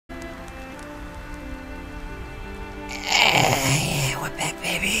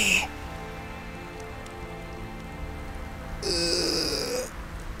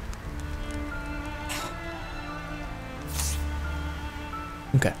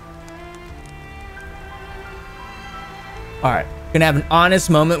All right, gonna have an honest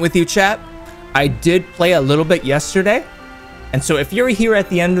moment with you, chat. I did play a little bit yesterday, and so if you were here at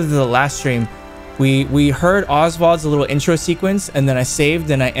the end of the last stream, we heard Oswald's little intro sequence, and then I saved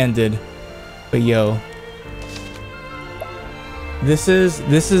and I ended. But yo, this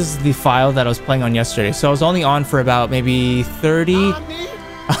is the file that I was playing on yesterday. So I was only on for about maybe 30.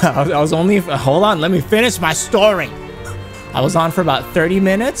 I was only, hold on, let me finish my story. I was on for about 30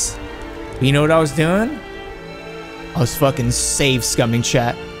 minutes. You know what I was doing? I was fucking save scumming,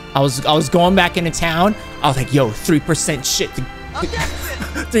 chat. I was going back into town. I was like, yo, 3% shit to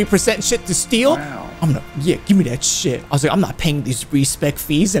 3% shit to steal. Wow. I'm gonna, yeah, give me that shit. I was like, I'm not paying these respec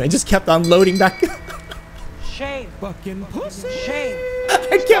fees, and I just kept on loading back. Shame. Fucking pussy. Shame.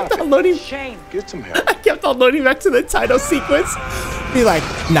 I kept on loading. Shame. Get some help. I kept on loading back to the title sequence. Be like,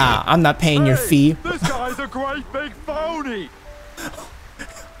 nah, I'm not paying your fee. This guy's a great big phony.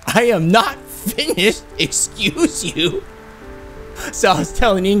 I am not finished. Excuse you. So I was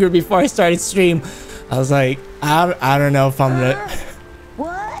telling Ingrid before I started stream, I was like, I don't know if I'm gonna.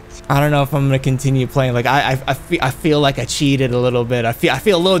 What? I don't know if I'm gonna continue playing. Like I feel like I cheated a little bit. I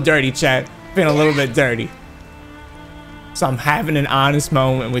feel a little dirty, chat. Feeling a little bit dirty. So I'm having an honest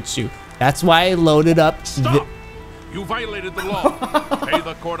moment with you. That's why I loaded up. Stop! You violated the law. Pay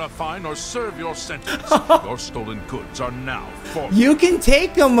the court a fine or serve your sentence. Your stolen goods are now forfeit. You can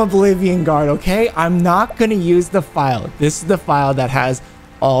take them, Oblivion Guard, okay? I'm not gonna use the file. This is the file that has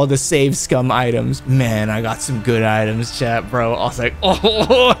all the save scum items. Man, I got some good items, chat, bro. I was like,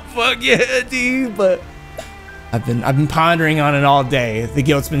 oh, fuck yeah, dude. But I've been pondering on it all day. The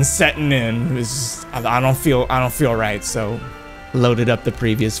guilt's been setting in. It's just, I don't feel right. So loaded up the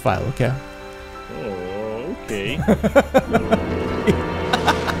previous file, okay? Oh, okay.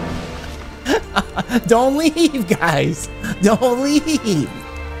 Don't leave, guys. Don't leave.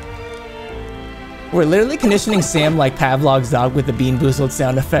 We're literally conditioning Sam like Pavlov's dog with the bean boozled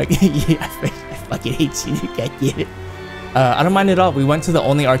sound effect. Yeah, I fucking hate you. You can't get it. I don't mind at all. We went to the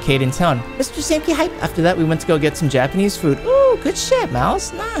only arcade in town. MrSamKim hype. After that, we went to go get some Japanese food. Ooh, good shit,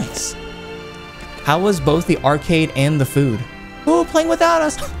 Mouse. Nice. How was both the arcade and the food? Ooh, playing without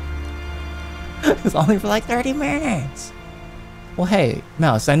us. It was only for like 30 minutes. Well, hey,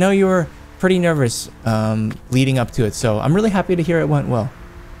 Mouse, I know you were pretty nervous leading up to it, so I'm really happy to hear it went well.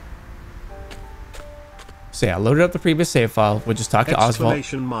 So yeah, I loaded up the previous save file. We'll just talk to Oswald.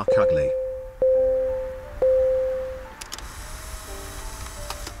 Ugly.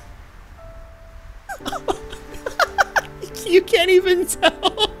 You can't even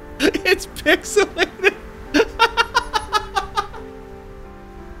tell. It's pixelated.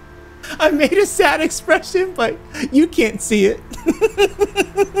 I made a sad expression, but you can't see it.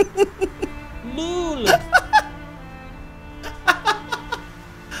 Mool.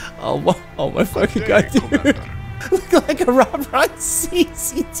 Oh my fucking god, dude. Look like a robber on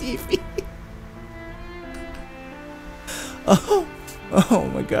CCTV. Oh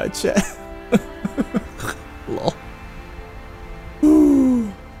my god, chat. Lol.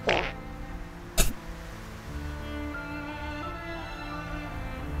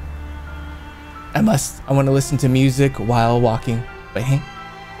 I want to listen to music while walking. Wait, hey.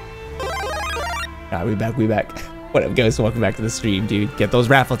 Alright, we back. What up, guys? Welcome back to the stream, dude. Get those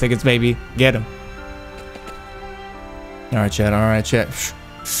raffle tickets, baby. Get them. Alright, chat.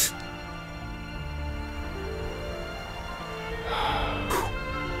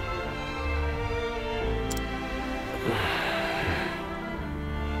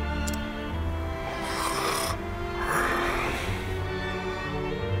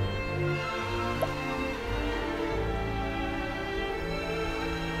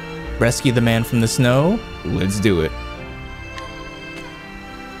 Rescue the man from the snow. Let's do it.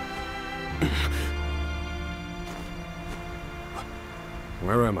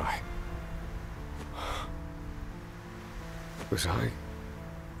 Where am I? Was I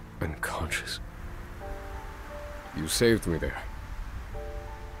unconscious? You saved me there.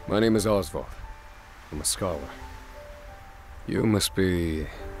 My name is Oswald. I'm a scholar. You must be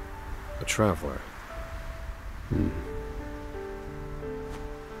a traveler.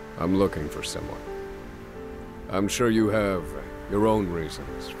 I'm looking for someone. I'm sure you have your own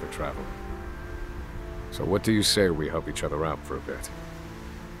reasons for traveling. So what do you say we help each other out for a bit?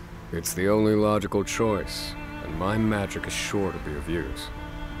 It's the only logical choice, and my magic is sure to be of use.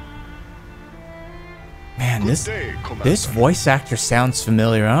 Man, this voice actor sounds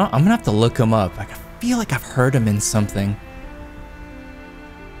familiar. I'm gonna have to look him up. Like, I feel like I've heard him in something.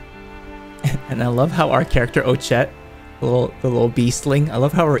 And I love how our character Ochette, the little beastling, I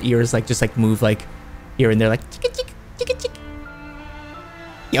love how her ears just move like here and there, like chicka chick, chicka chick.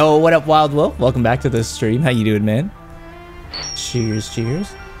 Yo, what up, Wild Wolf? Welcome back to the stream. How you doing, man? Cheers,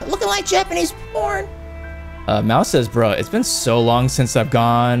 cheers. Looking like Japanese porn. Mouse says, bro, it's been so long since I've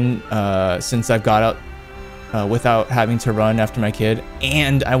got out without having to run after my kid,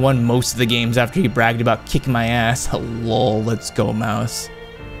 and I won most of the games after he bragged about kicking my ass. Lol, let's go, Mouse.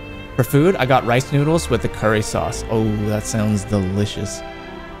 For food, I got rice noodles with the curry sauce. Oh, that sounds delicious.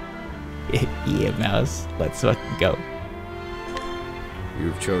 Yeah, Mouse, let's fucking go.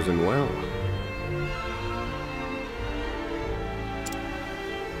 You've chosen well.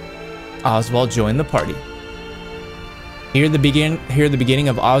 Oswald joined the party. Hear the beginning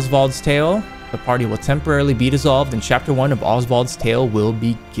of Oswald's tale. The party will temporarily be dissolved and chapter 1 of Oswald's tale will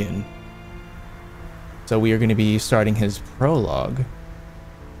begin. So we are going to be starting his prologue.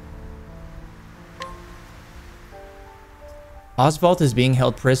 Oswald is being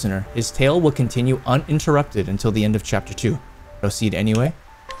held prisoner. His tale will continue uninterrupted until the end of chapter 2. Proceed anyway.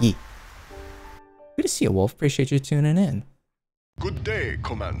 Yee. Good to see you, Wolf. Appreciate you tuning in. Good day,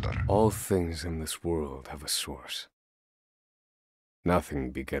 Commander. All things in this world have a source.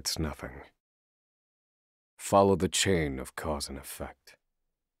 Nothing begets nothing. Follow the chain of cause and effect,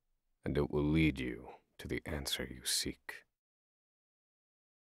 and it will lead you to the answer you seek.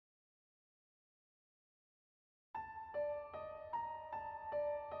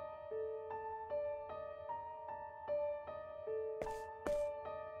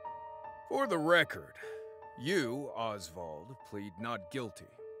 For the record, you, Oswald, plead not guilty.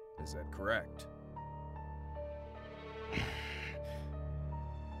 Is that correct?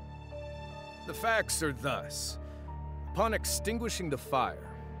 The facts are thus. Upon extinguishing the fire,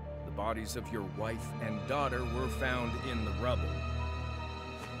 the bodies of your wife and daughter were found in the rubble.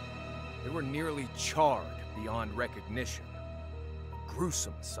 They were nearly charred beyond recognition. A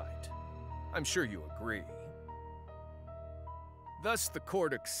gruesome sight. I'm sure you agree. Thus, the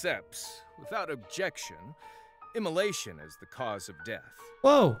court accepts, without objection, immolation as the cause of death.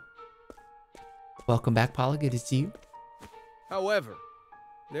 Whoa. Welcome back, Paula. Good to see you. However,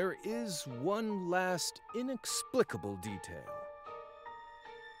 there is one last inexplicable detail.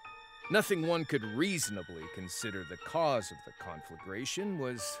 Nothing one could reasonably consider the cause of the conflagration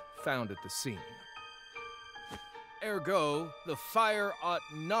was found at the scene. Ergo, the fire ought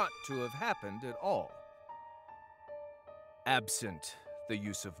not to have happened at all. Absent the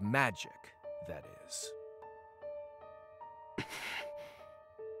use of magic, that is.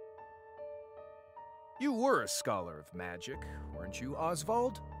 You were a scholar of magic, weren't you,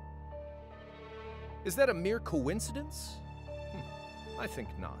 Oswald? Is that a mere coincidence? I think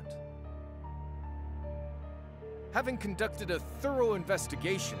not. Having conducted a thorough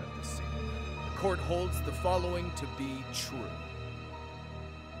investigation of the scene, the court holds the following to be true.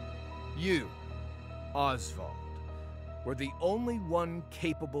 You, Oswald, were the only one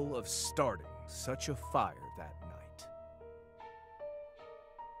capable of starting such a fire that night.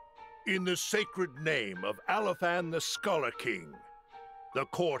 In the sacred name of Alafan the Scholar King, the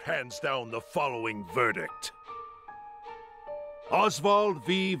court hands down the following verdict. Oswald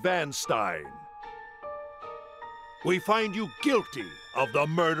V. Van Stein, we find you guilty of the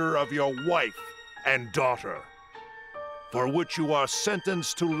murder of your wife and daughter, for which you are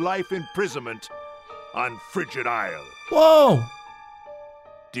sentenced to life imprisonment on Frigid Isle. Whoa!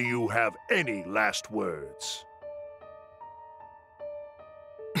 Do you have any last words?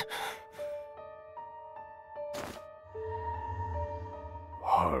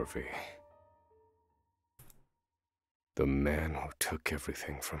 Harvey. The man who took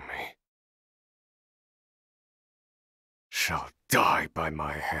everything from me shall die by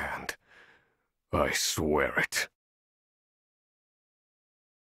my hand. I swear it.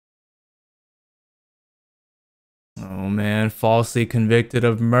 Oh man, falsely convicted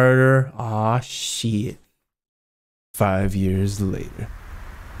of murder. Aw, shit. 5 years later.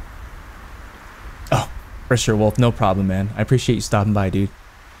 Oh, for sure, Wolf. No problem, man. I appreciate you stopping by, dude.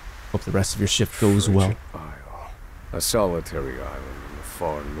 Hope the rest of your shift goes well. Frigid Isle, a solitary island in the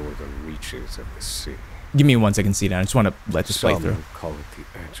far northern reaches of the sea. Give me 1 second, sit down. I just want to let this play through. Some call it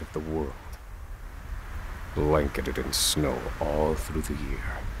the edge of the world, blanketed in snow all through the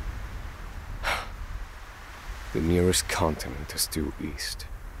year. The nearest continent is due east,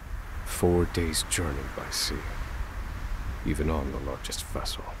 4 days' journey by sea, even on the largest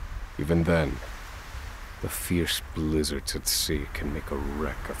vessel. Even then, the fierce blizzards at sea can make a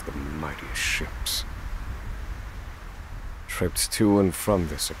wreck of the mightiest ships. Trips to and from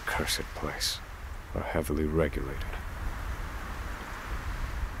this accursed place are heavily regulated.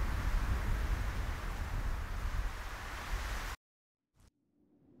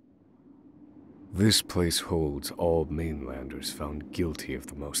 This place holds all mainlanders found guilty of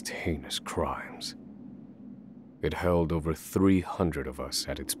the most heinous crimes. It held over 300 of us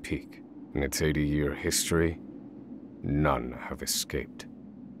at its peak. In its 80-year history, none have escaped.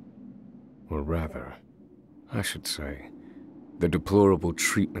 Or rather, I should say, the deplorable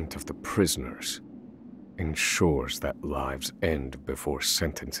treatment of the prisoners ensures that lives end before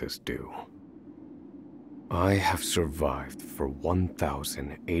sentences do. I have survived for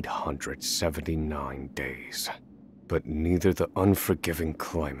 1,879 days, but neither the unforgiving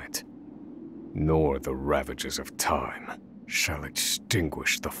climate nor the ravages of time shall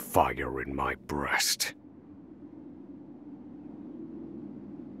extinguish the fire in my breast.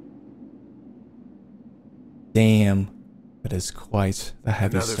 Damn. That is quite the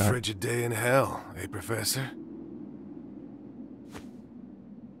heavy Another start. frigid day in hell, eh, Professor?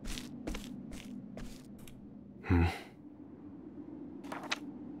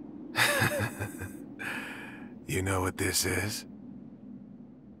 You know what this is?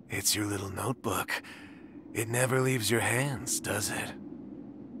 It's your little notebook. It never leaves your hands, does it?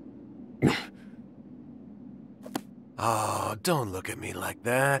 Oh, don't look at me like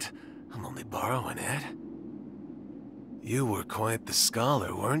that. I'm only borrowing it. You were quite the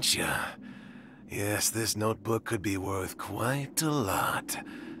scholar, weren't you? Yes, this notebook could be worth quite a lot.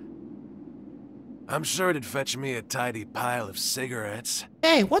 I'm sure it'd fetch me a tidy pile of cigarettes.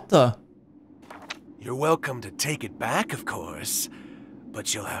 Hey, what the? You're welcome to take it back, of course,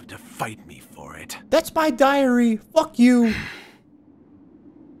 but you'll have to fight me for it. That's my diary. Fuck you.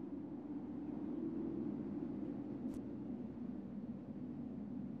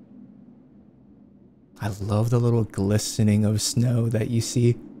 I love the little glistening of snow that you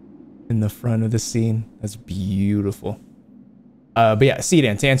see in the front of the scene. That's beautiful. But yeah,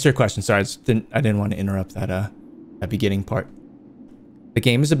 Sedan, to answer your question, sorry, I didn't want to interrupt that beginning part. The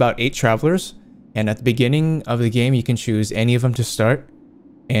game is about 8 travelers, and at the beginning of the game, you can choose any of them to start,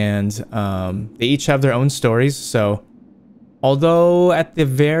 and they each have their own stories. So, although at the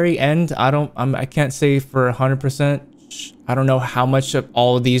very end, I can't say for 100%. I don't know how much of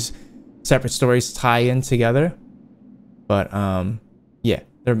all of these separate stories tie in together, but yeah,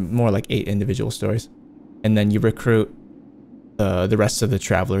 they're more like 8 individual stories, and then you recruit the rest of the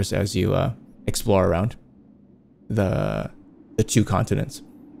travelers as you explore around the 2 continents.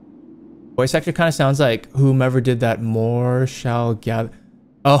 Voice actor kind of sounds like whomever did that more shall gather.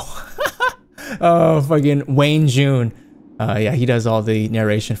 Oh, oh, fucking Wayne June. Yeah, he does all the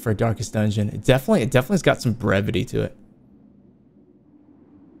narration for Darkest Dungeon. It definitely's got some brevity to it.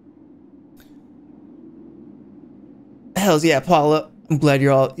 Hells yeah, Paula. I'm glad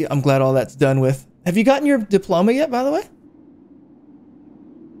all that's done with. Have you gotten your diploma yet, by the way?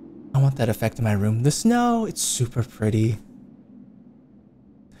 I want that effect in my room. The snow, it's super pretty.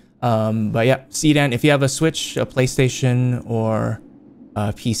 But yeah, Sedan, if you have a Switch, a PlayStation, or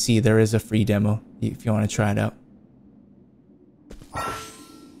a PC, there is a free demo if you want to try it out.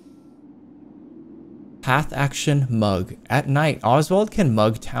 Path action mug. At night, Oswald can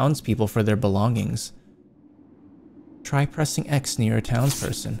mug townspeople for their belongings. Try pressing X near a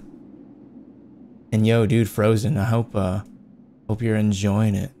townsperson. And yo, dude, Frozen, I hope you're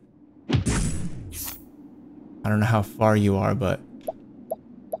enjoying it. I don't know how far you are, but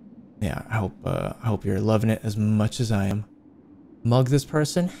yeah, I hope you're loving it as much as I am. Mug this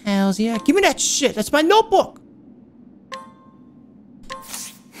person? Hells yeah. Give me that shit. That's my notebook.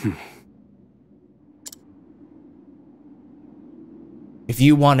 If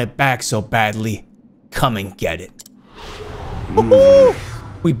you want it back so badly, come and get it.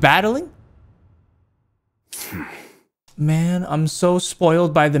 We battling? Man, I'm so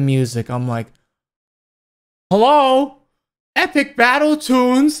spoiled by the music. I'm like, hello? Epic battle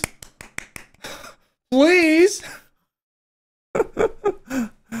tunes? Please?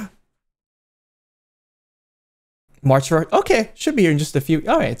 March 4th. Okay, should be here in just a few.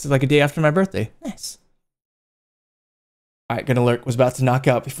 All right, it's like a day after my birthday. Nice. All right, gonna lurk. Was about to knock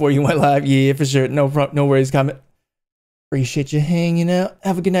out before you went live. Yeah, for sure. No worries, comment. Appreciate you hanging out.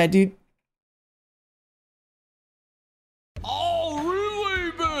 Have a good night, dude. Oh,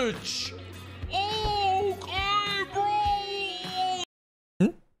 really, bitch? Okay, bro.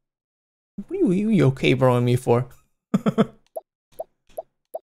 What are you okay broing me for?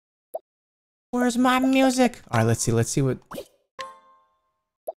 Where's my music? All right, let's see what.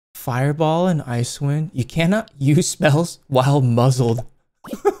 Fireball and Ice Wind. You cannot use spells while muzzled.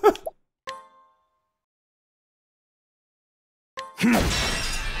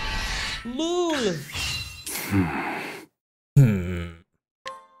 Lul. Man.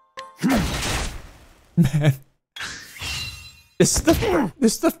 This is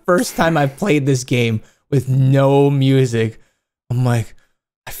the first time I've played this game with no music. I'm like,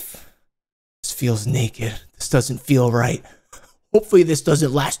 this feels naked. This doesn't feel right. Hopefully this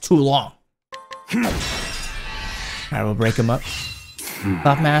doesn't last too long. Alright, we'll break him up.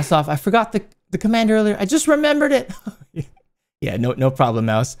 Laugh my ass off. I forgot the command earlier. I just remembered it. Yeah, no problem,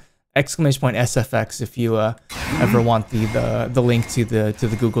 mouse. Exclamation point SFX if you ever want the link to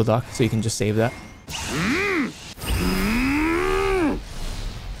the Google Doc, so you can just save that.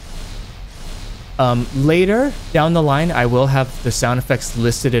 Later down the line, I will have the sound effects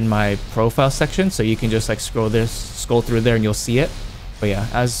listed in my profile section, so you can just like scroll through there and you'll see it. But yeah,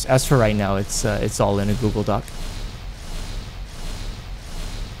 as for right now, it's all in a Google Doc.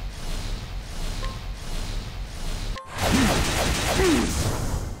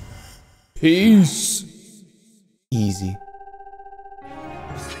 Peace. Easy.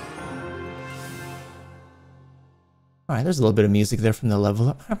 Alright, there's a little bit of music there from the level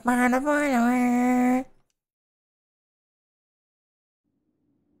up.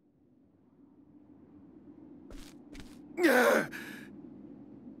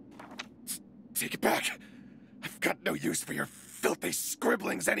 Take it back. I've got no use for your filthy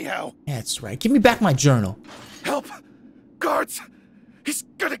scribblings anyhow. That's right. Give me back my journal. Help! Guards! He's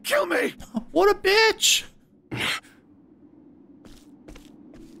gonna kill me! What a bitch!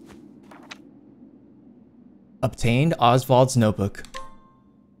 Obtained Oswald's notebook.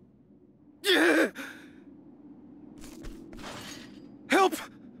 Help!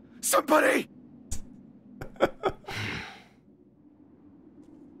 Somebody!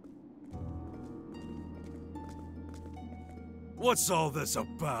 What's all this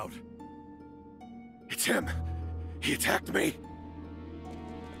about? It's him. He attacked me.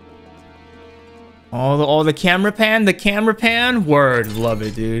 Oh, the camera pan, word, love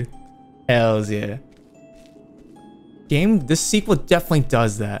it, dude. Hells yeah. This sequel definitely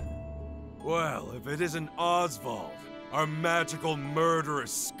does that. Well, if it isn't Oswald, our magical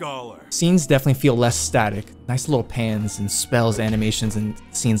murderous scholar. Scenes definitely feel less static. Nice little pans and spells, animations, and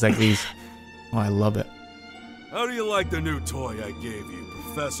scenes like these. Oh, I love it. How do you like the new toy I gave you,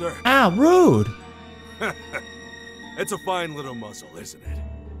 Professor? Ah, rude. It's a fine little muzzle, isn't it?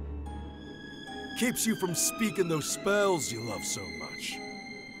 Keeps you from speaking those spells you love so much.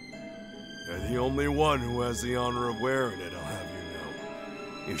 You're the only one who has the honor of wearing it, I'll have you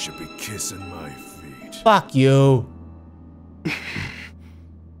know. You should be kissing my feet. Fuck you.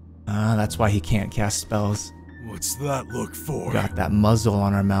 Ah, that's why he can't cast spells. What's that look for? We got that muzzle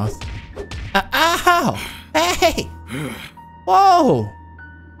on our mouth. Ow! Hey! Whoa!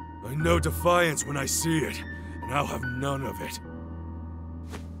 I know defiance when I see it, and I'll have none of it.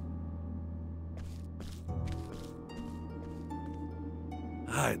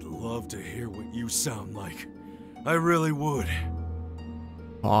 I'd love to hear what you sound like. I really would.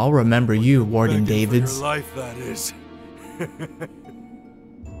 Oh, I'll remember you, Warden Davids. For your life, that is.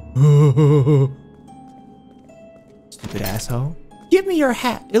 Stupid asshole. Give me your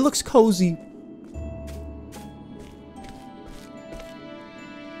hat. It looks cozy.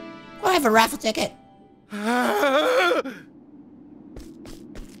 I have a raffle ticket.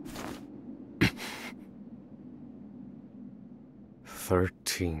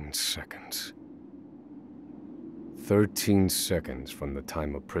 13 seconds. 13 seconds from the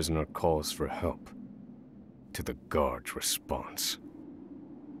time a prisoner calls for help to the guard's response.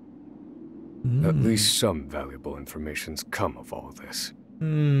 At least some valuable information's come of all this.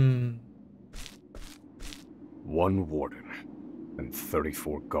 One warden and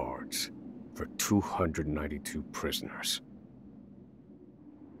 34 guards for 292 prisoners.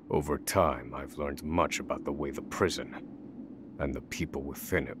 Over time, I've learned much about the way the prison and the people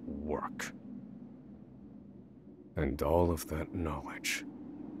within it work. And all of that knowledge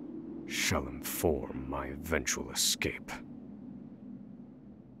shall inform my eventual escape.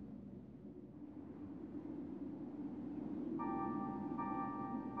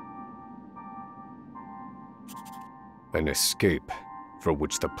 An escape for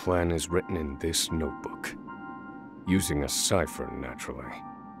which the plan is written in this notebook, using a cipher, naturally.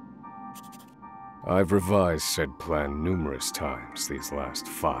 I've revised said plan numerous times these last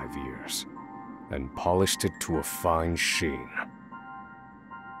 5 years, and polished it to a fine sheen.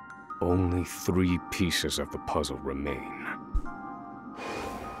 Only 3 pieces of the puzzle remain.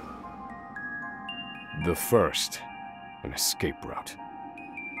 The first, an escape route.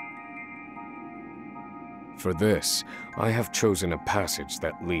 For this, I have chosen a passage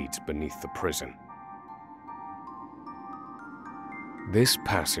that leads beneath the prison. This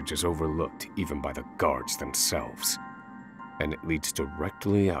passage is overlooked even by the guards themselves, and it leads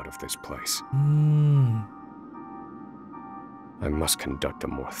directly out of this place. I must conduct a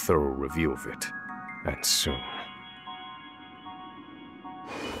more thorough review of it, and soon.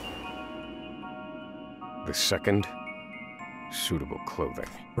 The second, suitable clothing.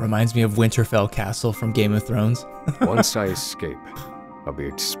 Reminds me of Winterfell Castle from Game of Thrones. Once I escape, I'll be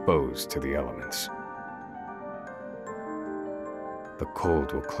exposed to the elements. The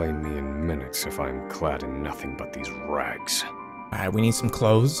cold will claim me in minutes if I'm clad in nothing but these rags. Alright, we need some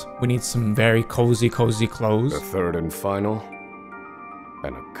clothes. We need some very cozy clothes. The third and final,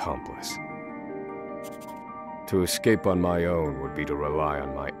 an accomplice. To escape on my own would be to rely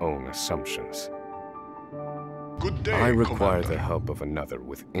on my own assumptions. Good day, I require Commander. the help of another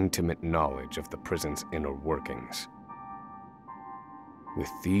with intimate knowledge of the prison's inner workings. With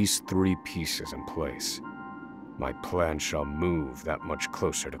these 3 pieces in place, my plan shall move that much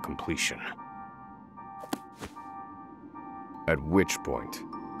closer to completion. At which point,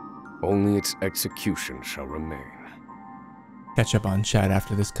 only its execution shall remain. Catch up on chat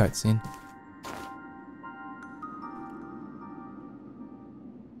after this cutscene.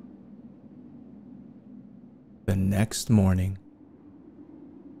 The next morning.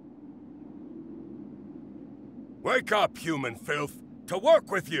 Wake up, human filth! To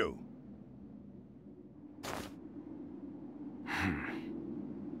work with you!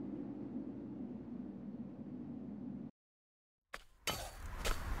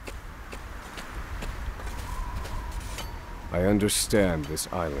 I understand this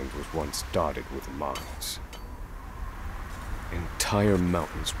island was once dotted with mines. Entire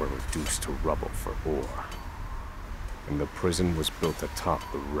mountains were reduced to rubble for ore, and the prison was built atop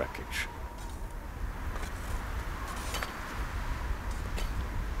the wreckage.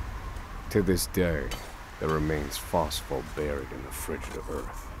 To this day, there remains phosphor buried in the frigid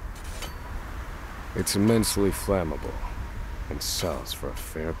earth. It's immensely flammable and sells for a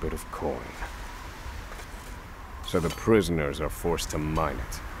fair bit of coin. So the prisoners are forced to mine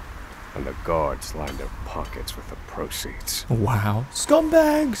it, and the guards line their pockets with the proceeds. Wow.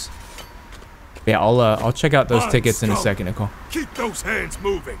 Scumbags! Yeah, I'll check out those tickets in a second, Nicole. Keep those hands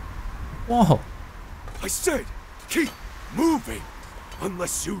moving! Whoa. I said, keep moving!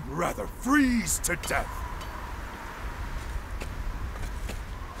 Unless you'd rather freeze to death!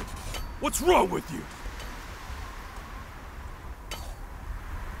 What's wrong with you?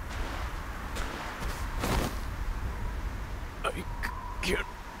 I can't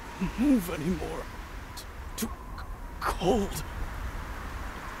move anymore. It's too cold.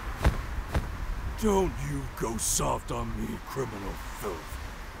 Don't you go soft on me, criminal filth.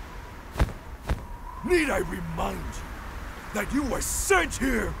 Need I remind you that you were sent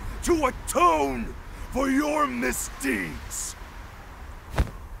here to atone for your misdeeds?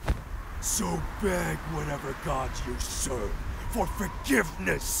 So beg whatever gods you serve for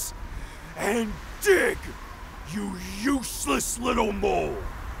forgiveness, and dig, you useless little mole!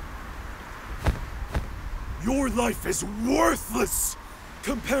 Your life is worthless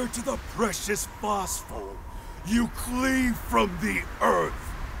compared to the precious phosphor you cleave from the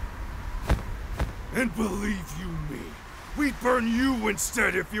earth. And believe you me, we'd burn you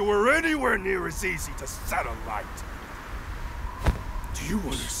instead if you were anywhere near as easy to set alight. Do you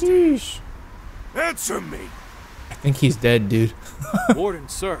understand? Sheesh. Answer me! I think he's dead, dude. Warden,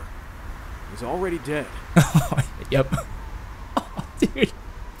 sir. He's already dead. Yep. Oh, dude.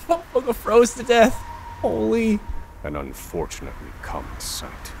 Motherfucker froze to death. Holy. An unfortunately common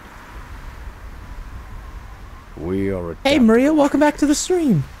sight. We are Hey, adapted. Maria, welcome back to the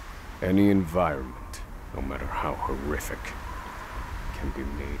stream. Any environment, no matter how horrific, can be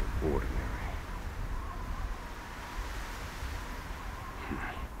made ordinary.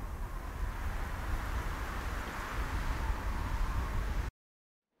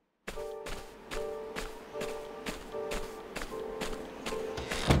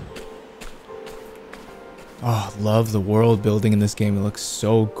 Oh, love the world building in this game. It looks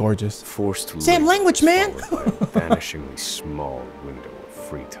so gorgeous. Forced to Same live language, is man. followed by a vanishingly small window of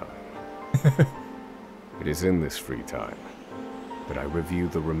free time. It is in this free time that I review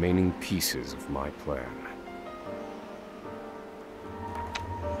the remaining pieces of my plan.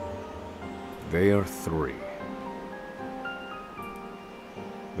 They are 3.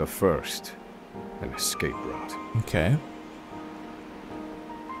 The first, an escape route. Okay.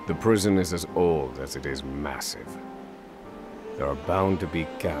 The prison is as old as it is massive. There are bound to be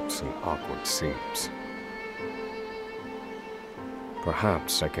gaps and awkward seams.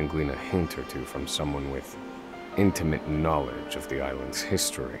 Perhaps I can glean a hint or two from someone with intimate knowledge of the island's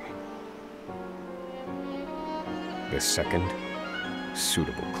history. The second,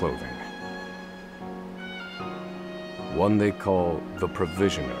 suitable clothing. One they call the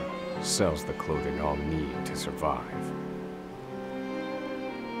Provisioner sells the clothing I'll need to survive.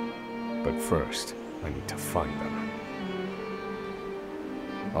 But first, I need to find them.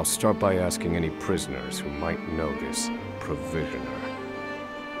 I'll start by asking any prisoners who might know this provisioner.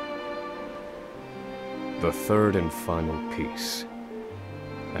 The third and final piece.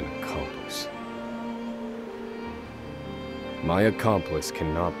 An accomplice. My accomplice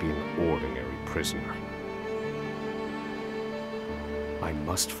cannot be an ordinary prisoner. I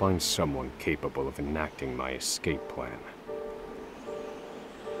must find someone capable of enacting my escape plan.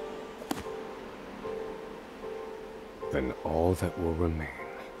 Then all that will remain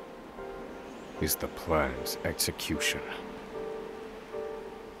is the plan's execution.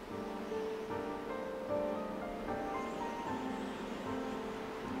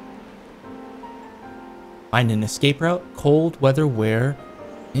 Find an escape route, cold weather wear,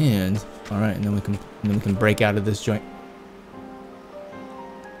 and all right, and then we can break out of this joint.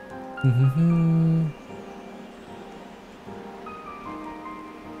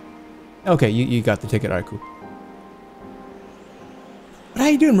 Okay, you got the ticket. All right, cool. How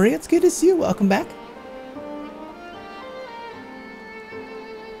you doing, Maria? It's good to see you. Welcome back.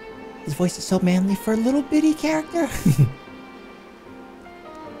 His voice is so manly for a little bitty character.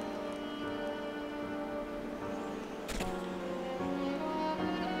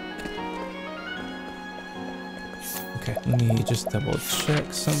 Okay, let me just double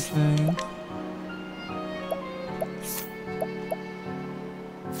check something.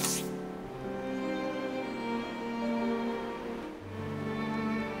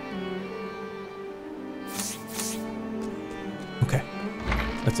 Okay,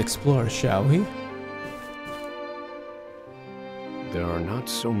 let's explore, shall we? There are not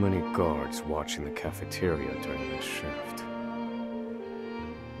so many guards watching the cafeteria during this shift.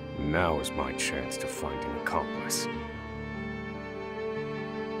 Now is my chance to find an accomplice.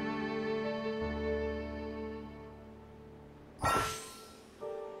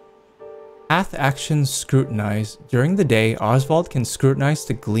 Path actions scrutinized. During the day, Oswald can scrutinize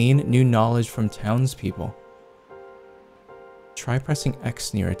to glean new knowledge from townspeople. Try pressing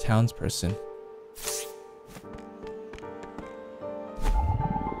X near a townsperson.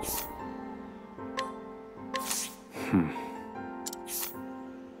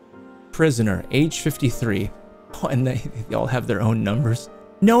 Prisoner, age 53. Oh, and they all have their own numbers.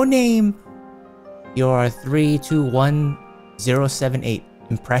 No name! You're 321078.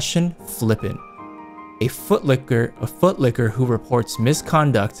 Impression, flippant. A footlicker who reports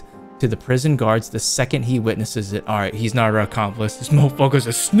misconduct to the prison guards the second he witnesses it. Alright, he's not our accomplice. This motherfucker's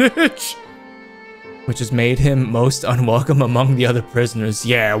a snitch! Which has made him most unwelcome among the other prisoners.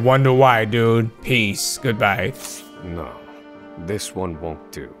 Yeah, wonder why, dude. Peace. Goodbye. No, this one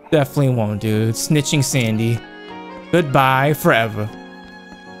won't do. Definitely won't, dude. Snitching Sandy. Goodbye forever.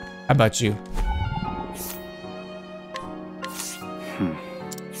 How about you?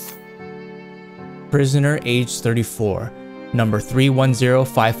 Prisoner, age 34. Number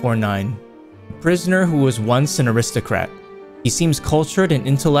 310549. Prisoner who was once an aristocrat. He seems cultured and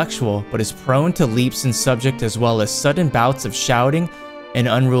intellectual, but is prone to leaps in subject as well as sudden bouts of shouting and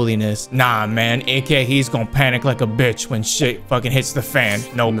unruliness. Nah, man, AK, he's gonna panic like a bitch when shit fucking hits the fan.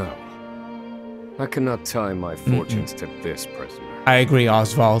 Nope. No. I cannot tie my fortunes to this prisoner. I agree,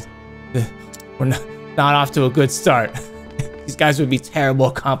 Oswald. We're not off to a good start. These guys would be terrible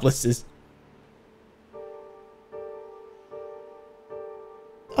accomplices.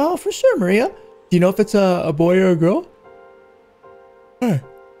 Oh, for sure, Maria. Do you know if it's a boy or a girl?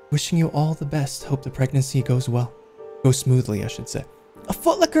 Wishing you all the best. Hope the pregnancy goes well. Goes smoothly, I should say. A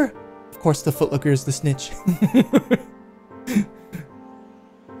footlicker! Of course, the footlicker is the snitch.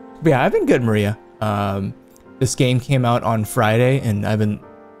 But yeah, I've been good, Maria. This game came out on Friday, and I've been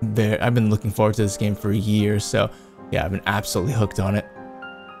looking forward to this game for years. So yeah, I've been absolutely hooked on it.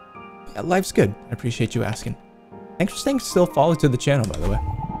 Yeah, life's good. I appreciate you asking. Thanks for staying still followed to the channel, by the way.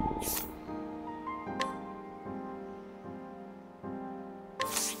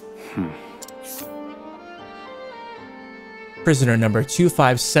 Prisoner number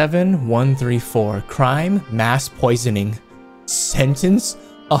 257134. Crime, mass poisoning. Sentence,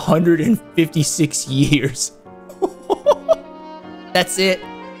 156 years. That's it.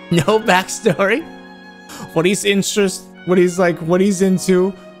 No backstory. What he's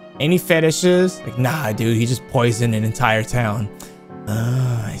into. Any fetishes? Like, nah, dude, he just poisoned an entire town.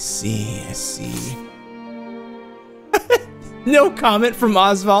 Oh, I see. No comment from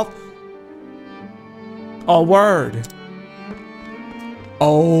Oswald. Oh, word.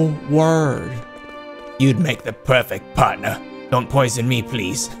 Oh, word. You'd make the perfect partner. Don't poison me,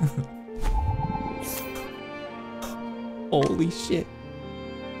 please. Holy shit.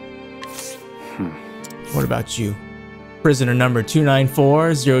 What about you? Prisoner number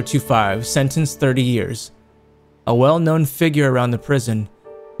 294025, sentenced 30 years. A well-known figure around the prison,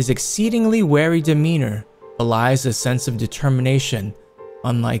 His exceedingly wary demeanor belies a sense of determination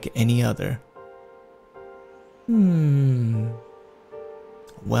unlike any other.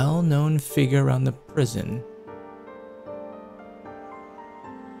 Well-known figure around the prison.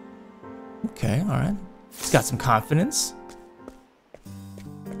 Okay, alright. He's got some confidence.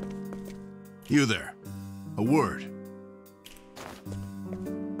 You there. A word.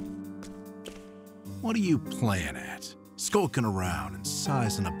 What are you playing at? Skulking around and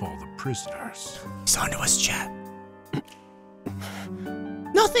sizing up all the prisoners. He's onto us, chat.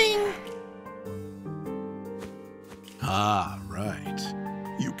 Nothing! Ah, right.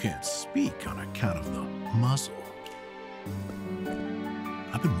 You can't speak on account of the muzzle.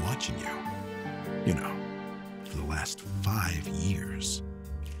 I've been watching you. You know, for the last 5 years.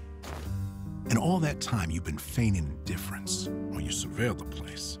 And all that time you've been feigning indifference while you surveilled the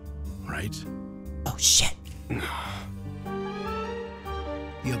place, right? Oh, shit.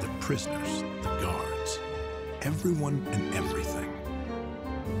 The other prisoners, the guards, everyone and everything.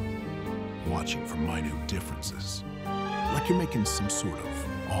 Watching for minute differences. Like you're making some sort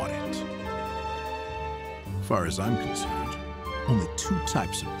of audit. As far as I'm concerned, only 2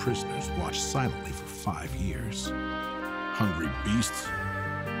 types of prisoners watch silently for 5 years. Hungry beasts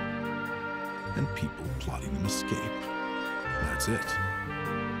and people plotting an escape. That's it.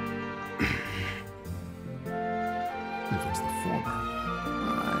 If it's the former,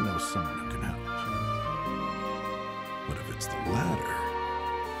 I know someone who can help. But if it's the latter...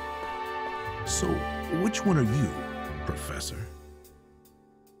 So, which one are you, Professor?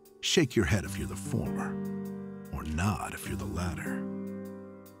 Shake your head if you're the former, or nod if you're the latter.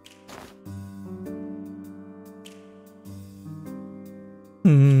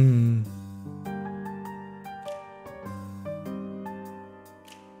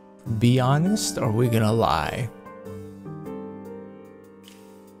 Be honest, or are we gonna lie?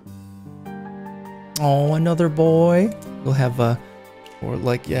 Oh, another boy. We'll have or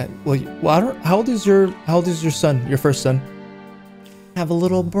like, yeah. Well, I don't. How old is your son? Your first son? Have a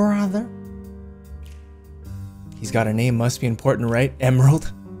little brother. He's got a name. Must be important, right?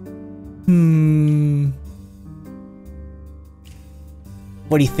 Emerald.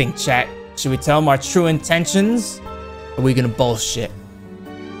 What do you think, chat? Should we tell him our true intentions? Or are we gonna bullshit?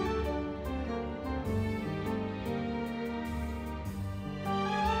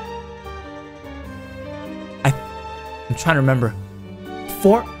 I'm trying to remember.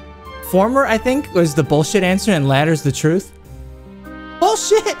 Former, I think, was the bullshit answer, and latter's the truth.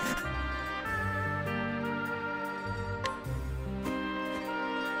 Bullshit!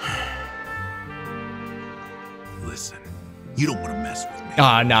 Listen, you don't want to mess with me.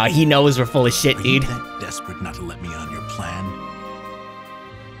 Oh, no, he knows we're full of shit, Are you dude. that desperate not to let me in on your plan?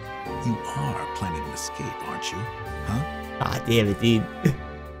 You are planning an escape, aren't you? Huh? Ah, damn it, dude.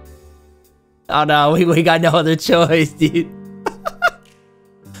 Oh no, we got no other choice, dude.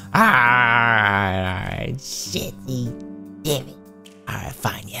 Alright, shit, dude. Damn it. Alright,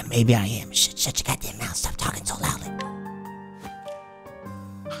 fine, yeah, maybe I am. Shut your goddamn mouth, stop talking so loudly.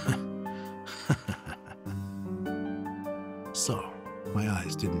 So, my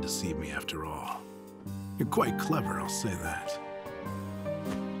eyes didn't deceive me after all. You're quite clever, I'll say that.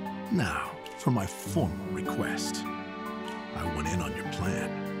 Now, for my formal request. I went in on your plan.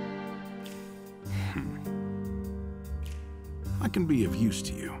 I can be of use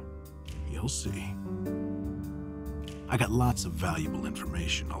to you. You'll see. I got lots of valuable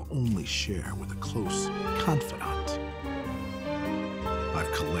information I'll only share with a close confidant.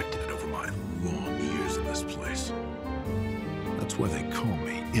 I've collected it over my long years in this place. That's why they call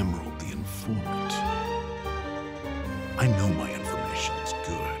me Emerald the Informant. I know my information is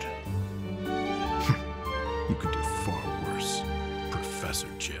good. You could do far worse, Professor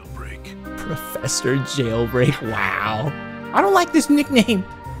Jailbreak. Professor Jailbreak, wow. I don't like this nickname.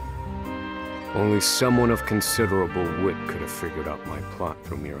 Only someone of considerable wit could have figured out my plot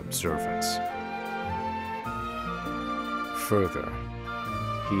through mere observance. Further,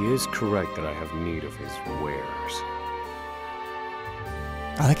 he is correct that I have need of his wares.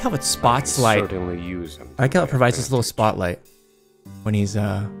 I like how it spots light. Certainly use him. I like how it provides this little spotlight when he's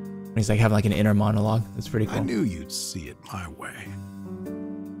like having like an inner monologue. That's pretty cool. I knew you'd see it my way.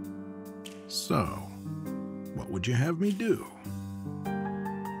 So, what would you have me do?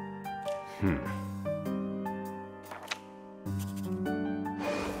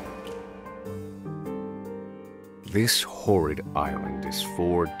 This horrid island is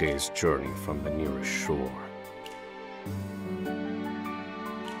 4 days' journey from the nearest shore.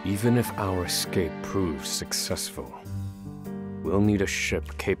 Even if our escape proves successful, we'll need a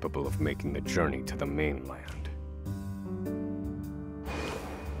ship capable of making the journey to the mainland.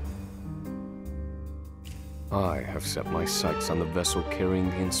 I have set my sights on the vessel carrying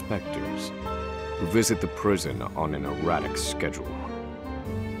the inspectors, who visit the prison on an erratic schedule.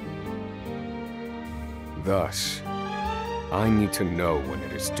 Thus, I need to know when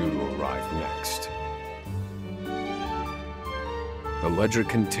it is due to arrive next. The ledger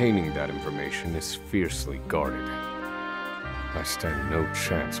containing that information is fiercely guarded. I stand no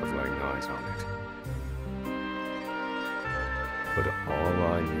chance of laying eyes on it. But all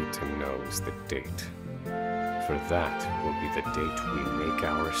I need to know is the date. For that will be the date we make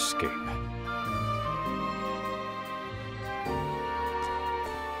our escape.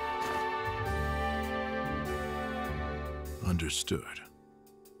 Understood.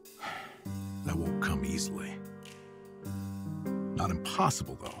 That won't come easily. Not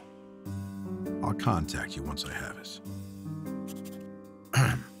impossible, though. I'll contact you once I have it.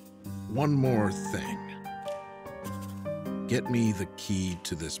 One more thing. Get me the key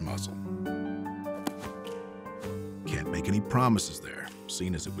to this muzzle. Can't make any promises there,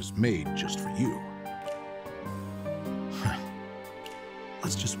 seeing as it was made just for you.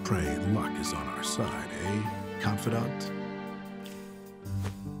 Let's just pray luck is on our side, eh, confidant?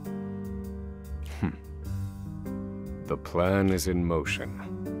 The plan is in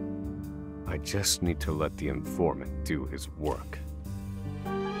motion. I just need to let the informant do his work.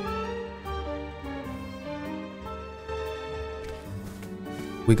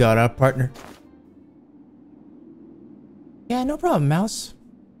 We got our partner. Yeah, no problem, Mouse.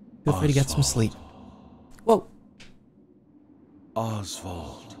 Feel free to get some sleep. Whoa.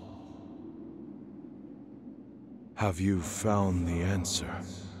 Oswald. Have you found the answer?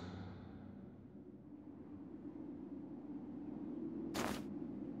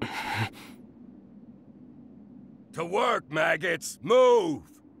 To work, maggots! Move!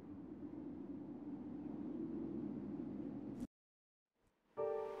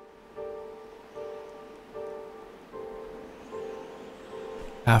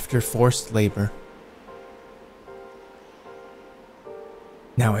 After forced labor.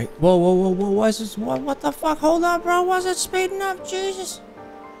 Now wait. Whoa, whoa, whoa, whoa, what's this? What the fuck? Hold on, bro. Was it speeding up? Jesus.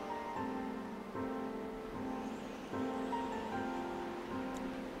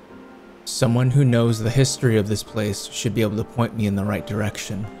 Someone who knows the history of this place should be able to point me in the right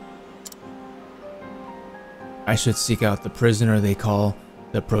direction. I should seek out the prisoner they call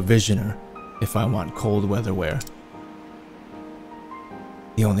the Provisioner if I want cold weather wear.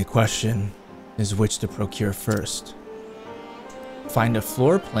 The only question is which to procure first. Find a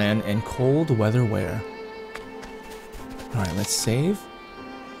floor plan and cold weather wear. Alright, let's save.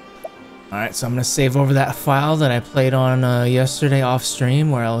 Alright, so I'm gonna save over that file that I played on yesterday off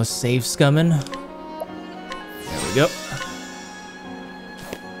stream where I was save scumming. There we go.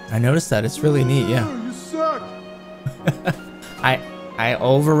 I noticed that, it's really neat, yeah. You suck! I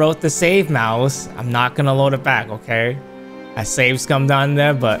overwrote the save, Mouse. I'm not gonna load it back, okay? I save scummed on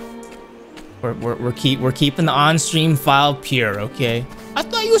there, but we're keeping the on-stream file pure, okay? I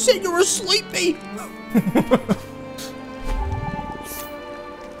thought you said you were sleepy.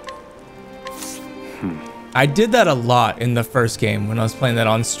 I did that a lot in the first game when I was playing that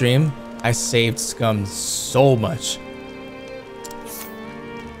on stream. I saved scum so much.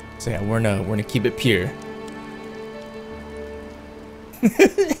 So yeah, we're gonna keep it pure.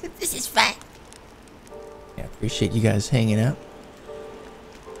 This is fun. Yeah, appreciate you guys hanging out.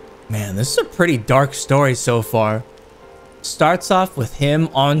 Man, this is a pretty dark story so far. Starts off with him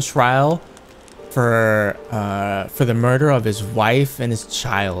on trial for the murder of his wife and his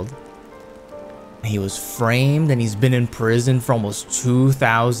child. He was framed and he's been in prison for almost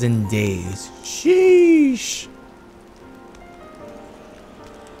 2,000 days. Sheesh.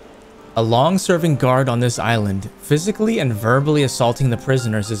 A long-serving guard on this island, physically and verbally assaulting the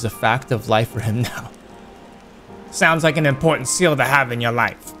prisoners is a fact of life for him now. Sounds like an important skill to have in your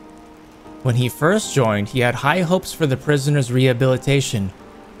life. When he first joined, he had high hopes for the prisoner's rehabilitation,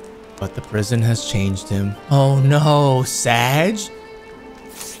 but the prison has changed him. Oh no, Sag?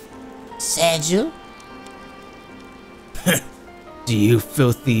 Sagil? Do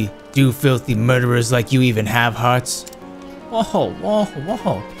filthy murderers like you even have hearts? Whoa, whoa,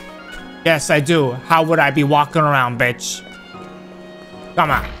 whoa. Yes, I do. How would I be walking around, bitch? Come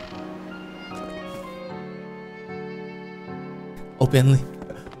on.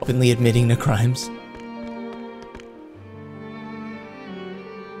 Openly admitting to crimes.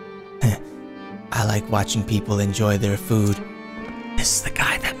 I like watching people enjoy their food. This is the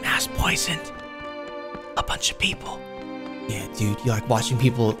guy that mass poisoned a bunch of people. Yeah, dude, you like watching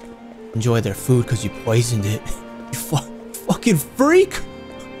people enjoy their food because you poisoned it. You fucking freak!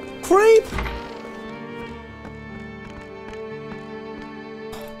 Creep!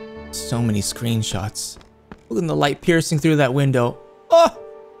 So many screenshots. Look at the light piercing through that window. Oh!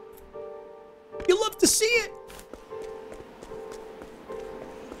 You love to see it!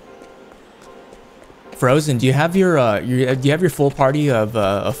 Frozen, do you have your full party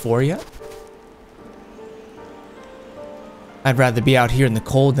of 4 yet? I'd rather be out here in the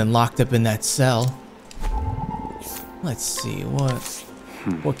cold than locked up in that cell. Let's see,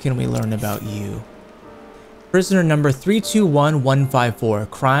 what can we learn about you? Prisoner number 321154.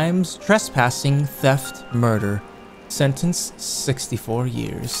 Crimes, trespassing, theft, murder. Sentence 64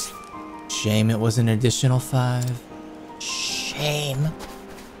 years. Shame it was an additional 5. Shame.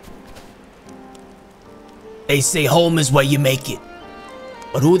 They say home is where you make it.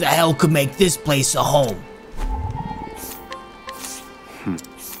 But who the hell could make this place a home?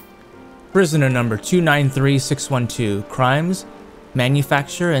 Prisoner number 293612. Crimes,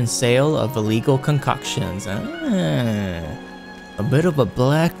 manufacture and sale of illegal concoctions. A bit of a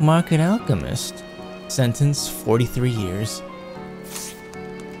black market alchemist. Sentence 43 years.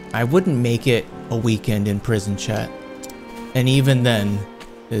 I wouldn't make it a weekend in prison, chat. And even then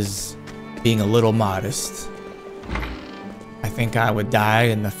is being a little modest. I think I would die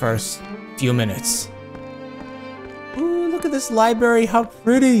in the first few minutes. Ooh, look at this library, how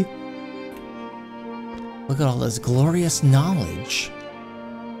pretty. Look at all this glorious knowledge.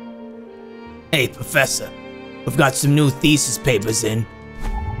 Hey, Professor. We've got some new thesis papers in.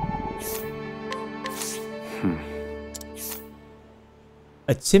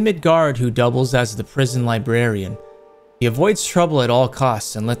 A timid guard who doubles as the prison librarian. He avoids trouble at all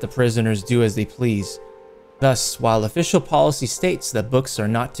costs and let the prisoners do as they please. Thus, while official policy states that books are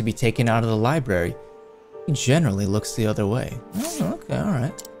not to be taken out of the library, he generally looks the other way. Oh, okay,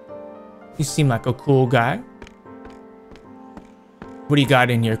 alright. You seem like a cool guy. What do you got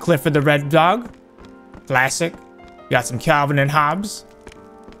in here? Clifford the Red Dog? Classic. You got some Calvin and Hobbes?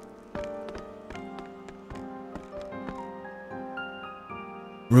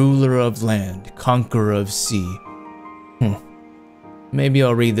 Ruler of land, conqueror of sea. Maybe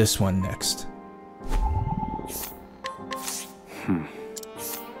I'll read this one next.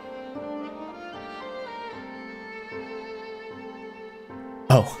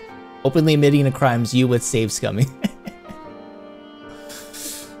 Oh, openly admitting to crimes, you with save scumming.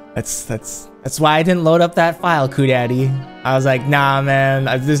 That's why I didn't load up that file, Coodaddy. I was like, nah, man,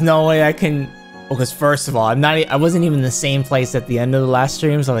 there's no way I can. Well, because first of all, I wasn't even in the same place at the end of the last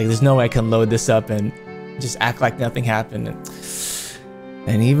stream, so I'm like, there's no way I can load this up and just act like nothing happened.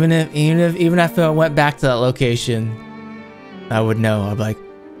 And even if I went back to that location, I would know. I'd be like,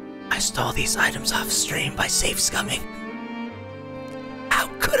 I stole these items off stream by safe scumming. How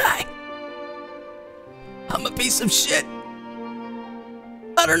could I? I'm a piece of shit.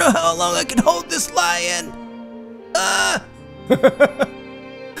 I don't know how long I can hold this lie in.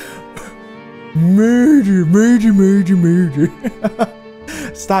 Murder.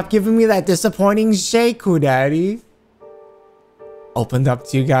 Stop giving me that disappointing shake, Daddy. Opened up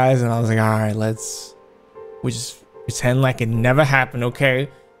to you guys and I was like, alright, we just pretend like it never happened, okay?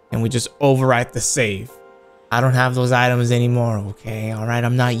 And we just overwrite the save. I don't have those items anymore, okay? Alright,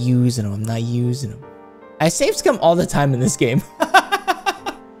 I'm not using them. I save scum all the time in this game.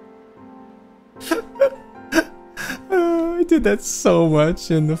 I did that so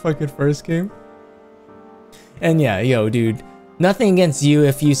much in the fucking first game. And yeah, yo, dude, nothing against you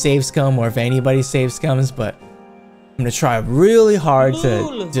if you save scum or if anybody save scums, but I'm gonna try really hard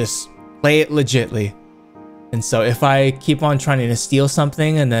to just play it legitly. And so if I keep on trying to steal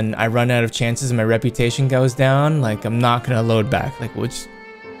something and then I run out of chances and my reputation goes down, like, I'm not gonna load back, like,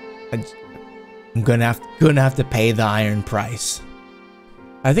 I'm gonna have to pay the iron price.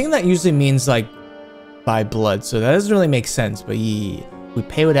 I think that usually means like by blood, so that doesn't really make sense, but yeah, we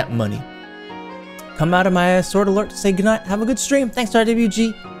pay with that money. Come out of my sword alert to say goodnight. Have a good stream. Thanks to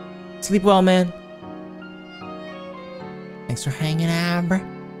RWG. Sleep well, man. Thanks for hanging out, bro.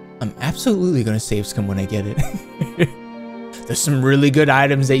 I'm absolutely gonna save scum when I get it. There's some really good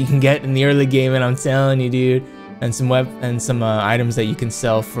items that you can get in the early game, and I'm telling you, dude. And some items that you can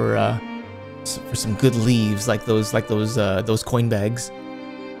sell for some good leaves, like those coin bags.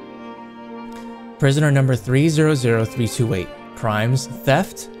 Prisoner number 300328. Crimes,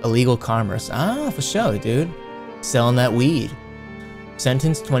 theft, illegal commerce. Ah, for sure, dude. Selling that weed.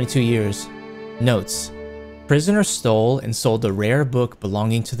 Sentence 22 years. Notes. Prisoner stole and sold a rare book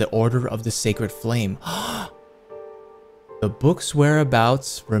belonging to the Order of the Sacred Flame. The book's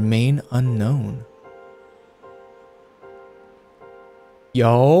whereabouts remain unknown.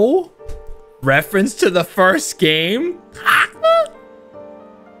 Yo? Reference to the first game?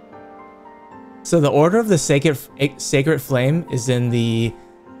 So the Order of the Sacred Flame is in the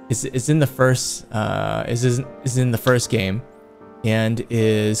is in the first is in the first game, and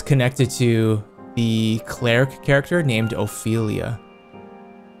is connected to the cleric character named Ophelia.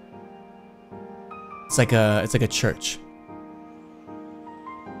 It's like a church.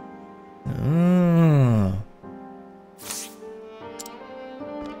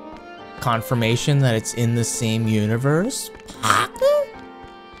 Confirmation that it's in the same universe.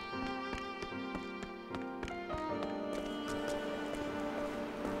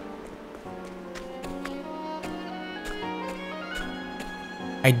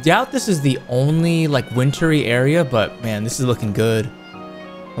 I doubt this is the only like wintry area, but man, this is looking good.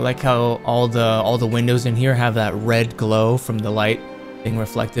 I like how all the windows in here have that red glow from the light being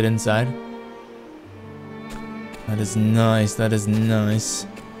reflected inside. That is nice. That is nice.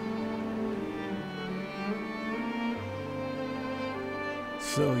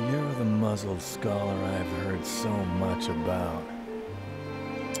 So you're the muzzled scholar I've heard so much about.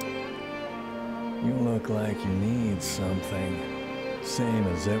 You look like you need something. Same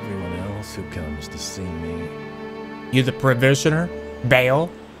as everyone else who comes to see me. You the provisioner? Baal?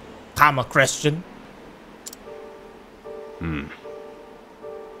 I'm a Christian.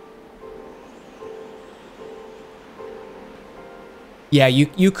 Yeah,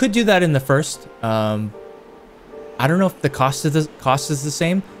 you could do that in the first. I don't know if the cost is the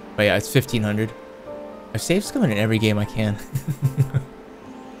same, but yeah, it's 1500. I've saved scum in every game I can.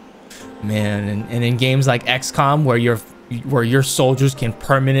 Man, and in games like XCOM where your soldiers can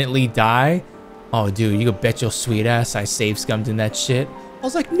permanently die. Oh, dude, you could bet your sweet ass I save scummed in that shit. I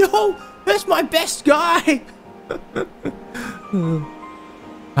was like, no, that's my best guy.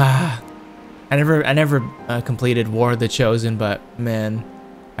 I never completed War of the Chosen, but man,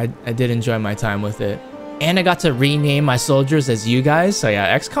 I did enjoy my time with it. And I got to rename my soldiers as you guys. So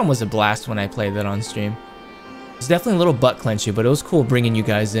yeah, XCOM was a blast when I played that on stream. It's definitely a little butt clenchy, but it was cool bringing you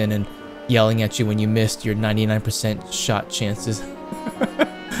guys in and yelling at you when you missed your 99% shot chances.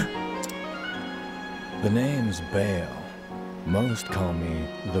 The name's Baal. Most call me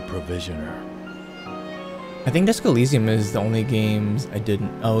the Provisioner. I think Disco Elysium is the only games I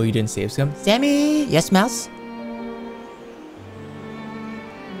didn't... Oh, you didn't save scum? Sammy! Yes, Mouse?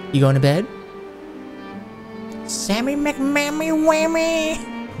 You going to bed? Sammy McMammy Whammy!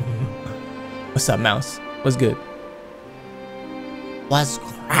 What's up, Mouse? What's good? What's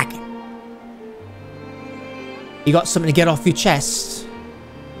cracking? You got something to get off your chest?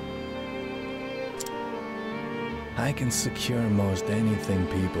 I can secure most anything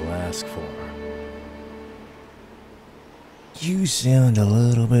people ask for. You sound a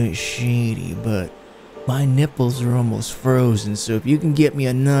little bit shady, but my nipples are almost frozen, so if you can get me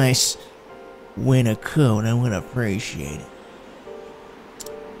a nice winter coat, I would appreciate it.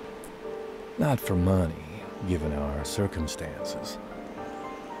 Not for money, given our circumstances.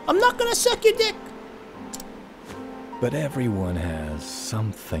 I'm not gonna suck your dick! But everyone has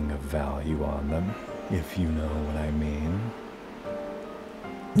something of value on them, if you know what I mean.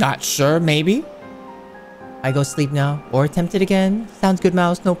 Not sure, maybe. I go sleep now, or attempt it again. Sounds good,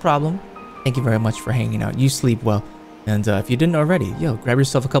 Mouse, no problem. Thank you very much for hanging out. You sleep well. And if you didn't already, yo, grab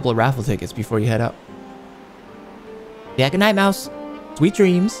yourself a couple of raffle tickets before you head out. Yeah, good night, Mouse. Sweet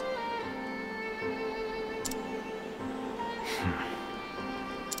dreams.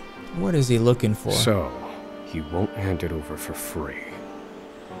 What is he looking for? So, he won't hand it over for free.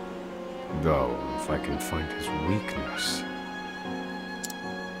 Though, if I can find his weakness...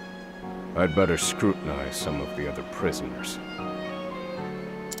 I'd better scrutinize some of the other prisoners.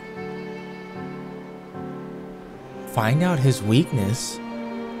 Find out his weakness?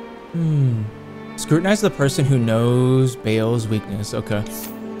 Scrutinize the person who knows Baal's weakness. Okay.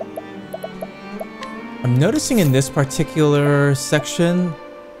 I'm noticing in this particular section,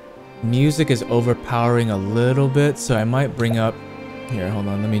 music is overpowering a little bit, so I might bring up... Here, hold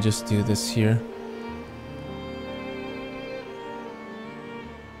on, let me just do this here.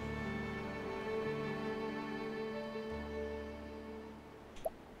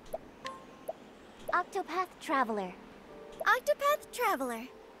 OCTOPATH Traveler. OCTOPATH Traveler.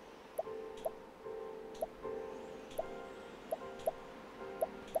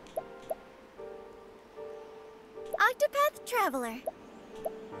 OCTOPATH Traveler.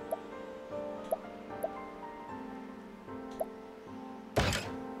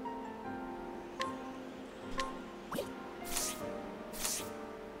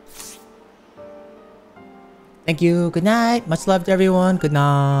 Thank you. Good night. Much love to everyone. Good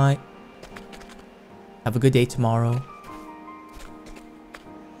night. Have a good day tomorrow.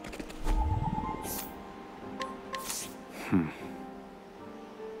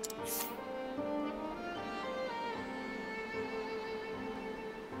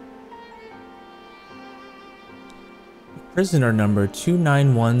 Prisoner number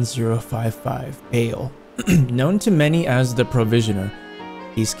 291055, Bale. Known to many as the Provisioner,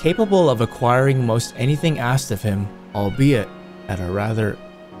 he's capable of acquiring most anything asked of him, albeit at a rather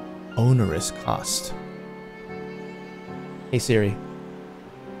onerous cost. Hey Siri,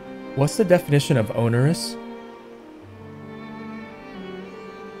 what's the definition of onerous?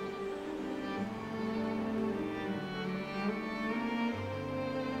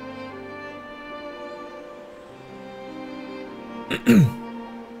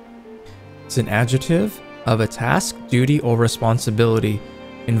 It's an adjective of a task, duty, or responsibility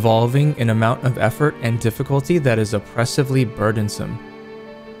involving an amount of effort and difficulty that is oppressively burdensome.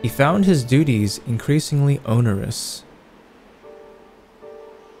 He found his duties increasingly onerous.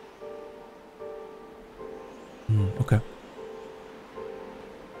 Okay.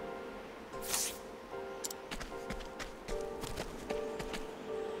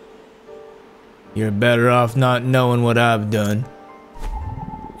 You're better off not knowing what I've done.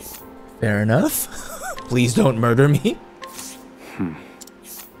 Fair enough. Please don't murder me.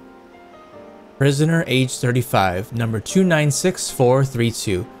 Prisoner, age 35, number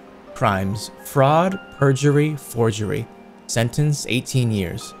 296432. Crimes: fraud, perjury, forgery. Sentence: 18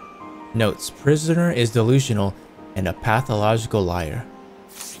 years. Notes: prisoner is delusional and a pathological liar.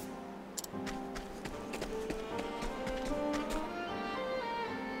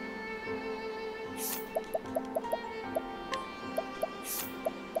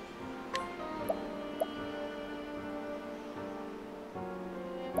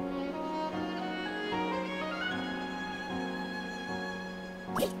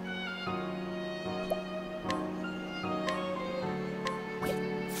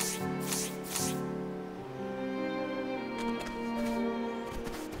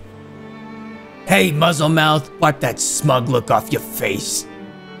 Hey, muzzle mouth, wipe that smug look off your face.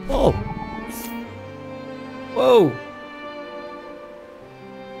 Whoa. Whoa.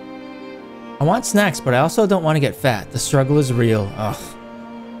 I want snacks, but I also don't want to get fat. The struggle is real. Ugh.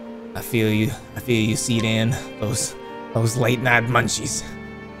 I feel you, Sedan. Those late night munchies.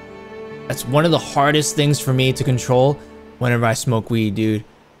 That's one of the hardest things for me to control whenever I smoke weed, dude.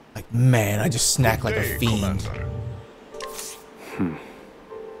 Like, man, I just snack like a fiend.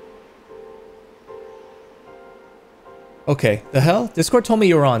 Okay, the hell? Discord told me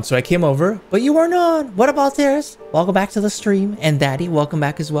you were on, so I came over, but you weren't on. What about theirs? Welcome back to the stream, and Daddy, welcome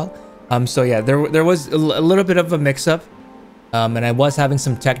back as well. So yeah, there was a little bit of a mix-up, and I was having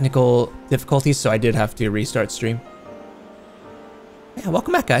some technical difficulties, so I did have to restart stream. Yeah,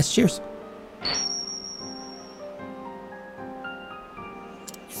 welcome back, guys. Cheers.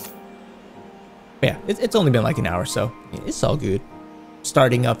 Yeah, it's only been like an hour, so it's all good.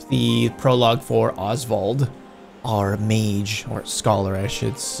 Starting up the prologue for Oswald. Our mage, or scholar I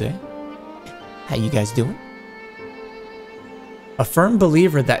should say. How you guys doing? A firm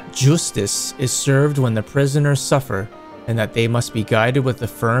believer that justice is served when the prisoners suffer, and that they must be guided with a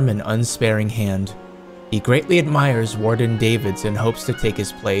firm and unsparing hand. He greatly admires Warden Davids and hopes to take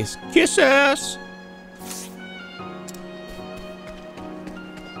his place. Kiss ass!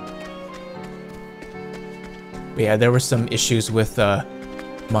 But yeah, there were some issues with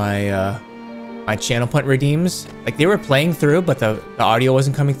my channel point redeems. Like, they were playing through, but the audio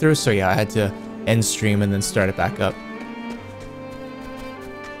wasn't coming through, so yeah, I had to end stream and then start it back up.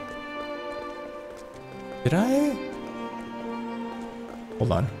 Did I?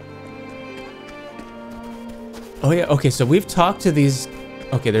 Hold on. Oh yeah, okay, so we've talked to these.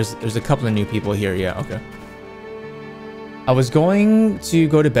 Okay, there's a couple of new people here, yeah, okay. I was going to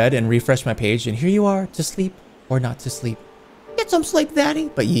go to bed and refresh my page, and here you are, to sleep or not to sleep. Get some sleep, Daddy.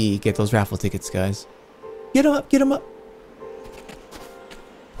 But yeah, get those raffle tickets, guys. Get them up, get them up.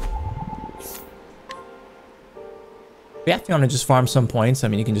 Yeah, if you want to just farm some points, I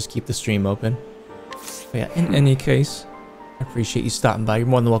mean, you can just keep the stream open. But yeah, in any case, I appreciate you stopping by. You're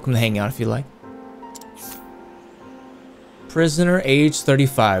more than welcome to hang out if you like. Prisoner, age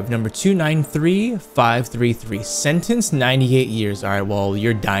 35, number 293533. Sentence 98 years. All right, well,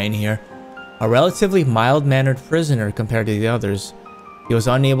 you're dying here. A relatively mild-mannered prisoner compared to the others, he was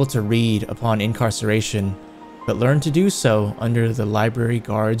unable to read upon incarceration, but learned to do so under the library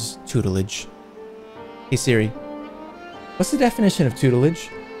guard's tutelage. Hey Siri, what's the definition of tutelage?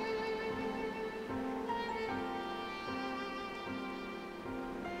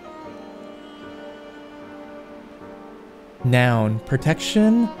 Noun,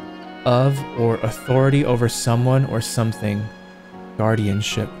 protection of or authority over someone or something.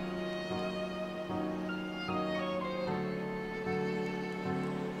 Guardianship.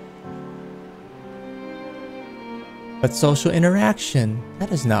 But social interaction, that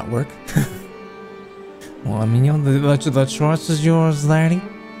does not work. Well, I mean, you know, the choice is yours, laddie.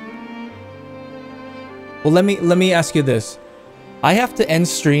 Well, let me ask you this. I have to end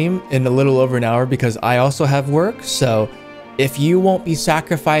stream in a little over an hour because I also have work. So if you won't be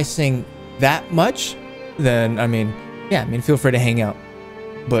sacrificing that much, then I mean, yeah, I mean, feel free to hang out.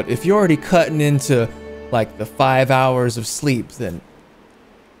 But if you're already cutting into like the 5 hours of sleep, then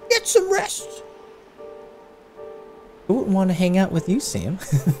get some rest. Who wouldn't want to hang out with you, Sam?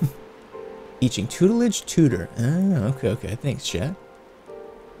 Teaching tutelage tutor. Oh, okay. Thanks, chat.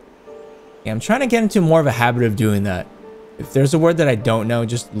 Yeah, I'm trying to get into more of a habit of doing that. If there's a word that I don't know,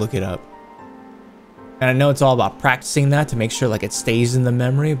 just look it up. And I know it's all about practicing that to make sure like it stays in the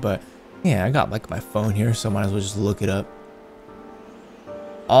memory, but yeah, I got like my phone here, so I might as well just look it up.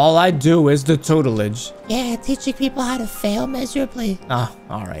 All I do is the tutelage. Yeah, teaching people how to fail miserably. Ah,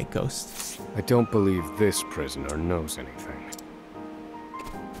 all right, Ghost. I don't believe this prisoner knows anything.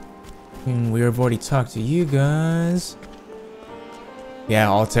 We've already talked to you guys. Yeah,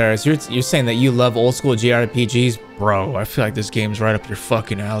 Alteris, you're saying that you love old school JRPGs? Bro, I feel like this game's right up your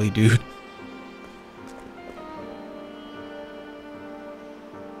fucking alley, dude.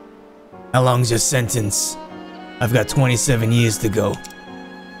 How long's your sentence? I've got 27 years to go.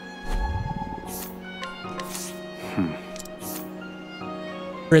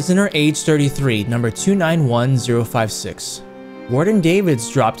 Prisoner age 33, number 291056. Warden Davids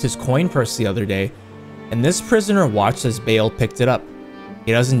dropped his coin purse the other day, and this prisoner watched as Bale picked it up.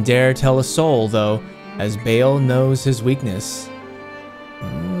 He doesn't dare tell a soul, though, as Bale knows his weakness.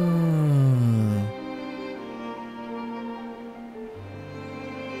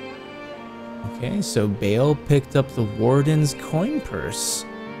 Okay, so Bale picked up the warden's coin purse.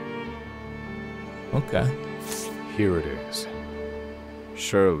 Okay. Here it is.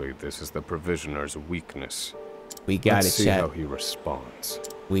 Surely this is the provisioner's weakness. We got Let's it, see chat. how he responds.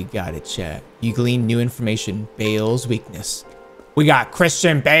 We got it, chat. You glean new information. Bale's weakness. We got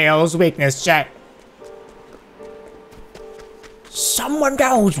Christian Bale's weakness, chat. Someone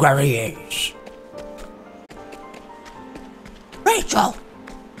knows where he is. Rachel!